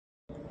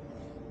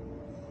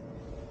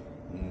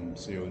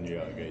So yun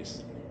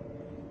guys.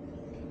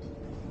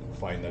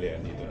 Finally,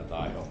 andito na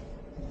tayo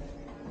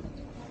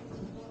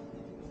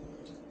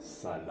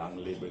sa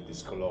Langley,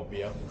 British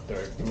Columbia,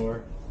 3rd floor,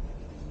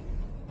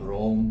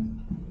 room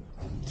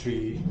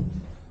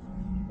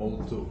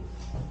 302.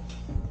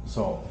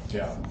 So,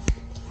 yeah.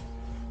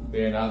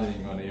 Tingnan natin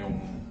yung ano yung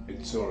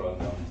itsura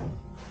ng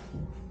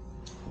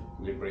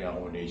libreng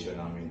accommodation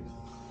namin.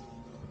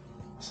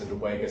 Sa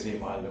Dubai kasi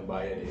mahal ng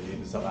bayan eh.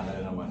 Dito sa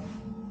Canada naman,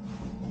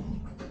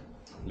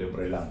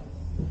 libre lang.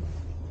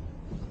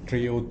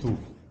 302.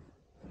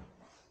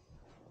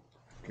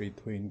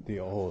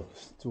 320, oh,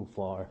 it's too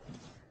far.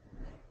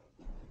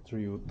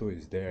 302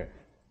 is there.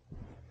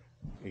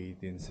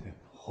 18,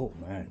 oh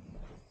man,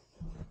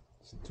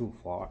 it's too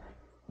far.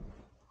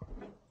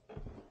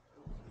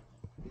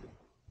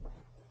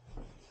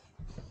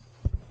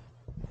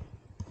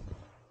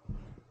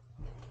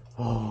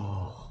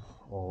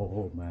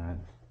 Oh man.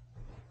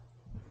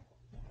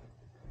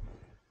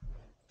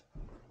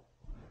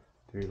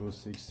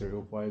 306,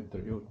 305,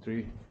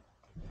 303,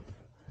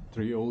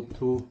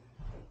 302.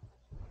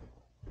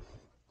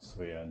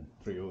 So yan,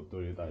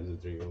 302 dito tayo sa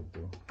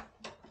 302.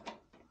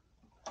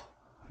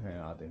 Ayan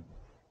natin.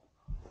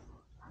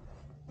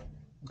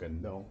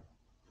 Ganda oh.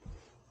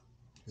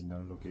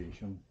 Ganda ang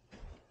location.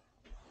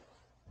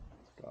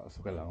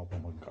 Kaso kailangan ko pa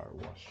mag-car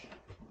wash.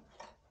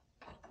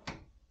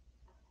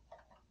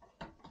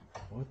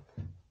 What?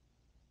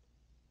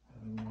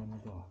 Ano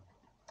to?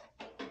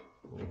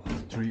 Oh,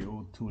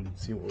 302.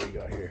 Let's see what we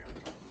got here.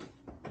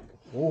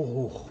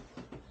 Oh,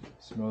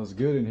 smells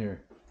good in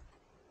here.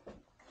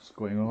 What's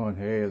going on?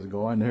 Hey, let's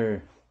go on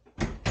here.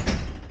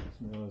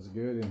 Smells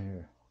good in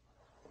here.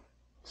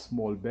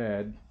 Small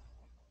bed.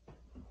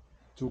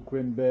 2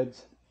 queen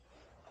beds.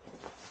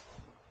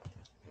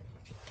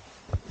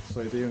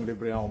 So ito yung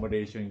libre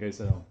accommodation guys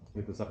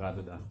dito sa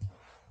Canada.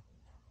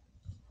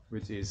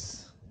 Which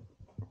is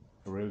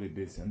really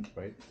decent,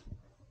 right?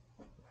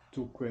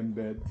 2 queen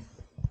bed.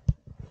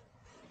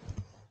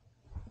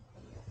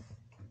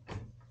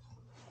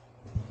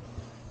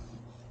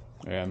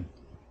 Ayan.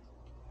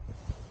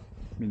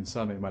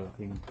 Minsan may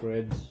malaking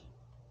fridge,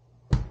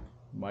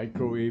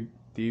 microwave,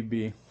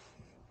 TV,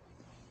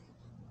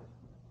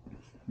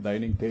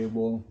 dining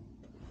table,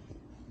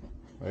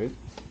 right?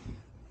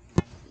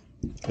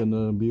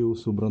 Ganda view,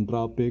 sobrang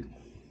traffic,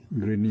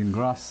 green yung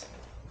grass.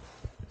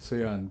 So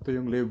yan, ito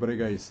yung libre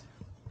guys.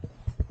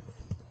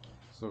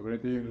 So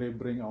ganito yung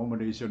libreng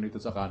accommodation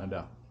dito sa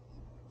Canada.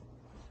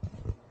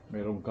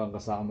 Meron kang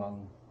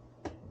kasamang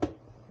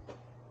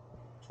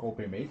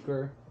coffee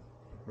maker,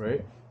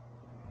 right?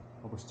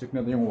 Tapos check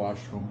natin yung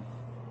washroom.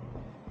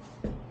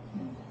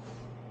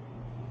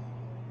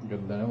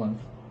 Ganda naman.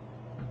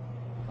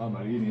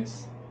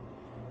 Malinis.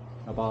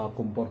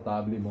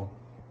 Napaka-komportable mo.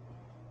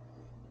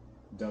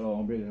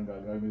 Dalawang bed. Yung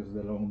gagawin mo sa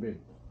dalawang bed.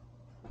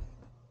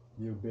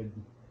 Your bed.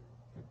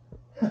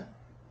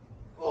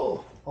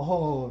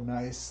 Oh,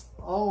 nice.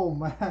 Oh,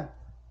 man.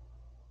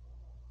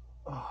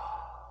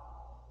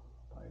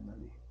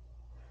 Finally.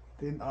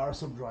 10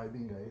 hours of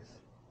driving, guys.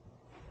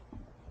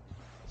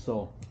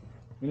 So,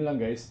 yun lang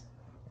guys.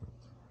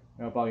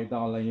 Napakita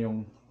ko lang yung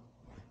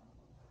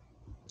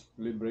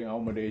libreng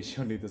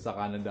accommodation dito sa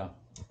Canada.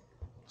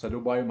 Sa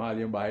Dubai, mahal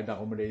yung bayad na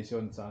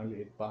accommodation. Sa ang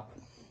liit pa.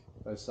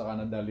 Tapos sa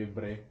Canada,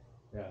 libre.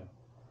 Yan.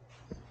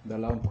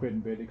 Dalawang queen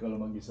bed, ikaw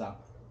lang mag-isa.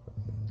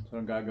 So,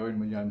 ang gagawin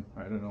mo yan,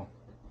 I don't know.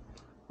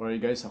 Alright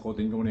guys,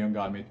 sakutin ko muna yung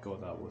gamit ko.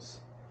 Tapos,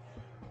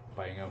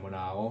 pahinga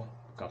muna ako.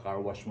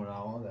 Kaka-car wash muna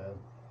ako. Dahil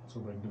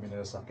sobrang dumi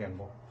na sa sakyan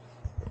ko.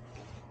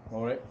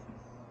 Alright.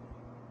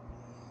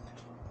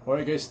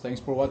 Alright guys, thanks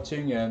for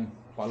watching and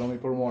follow me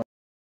for more.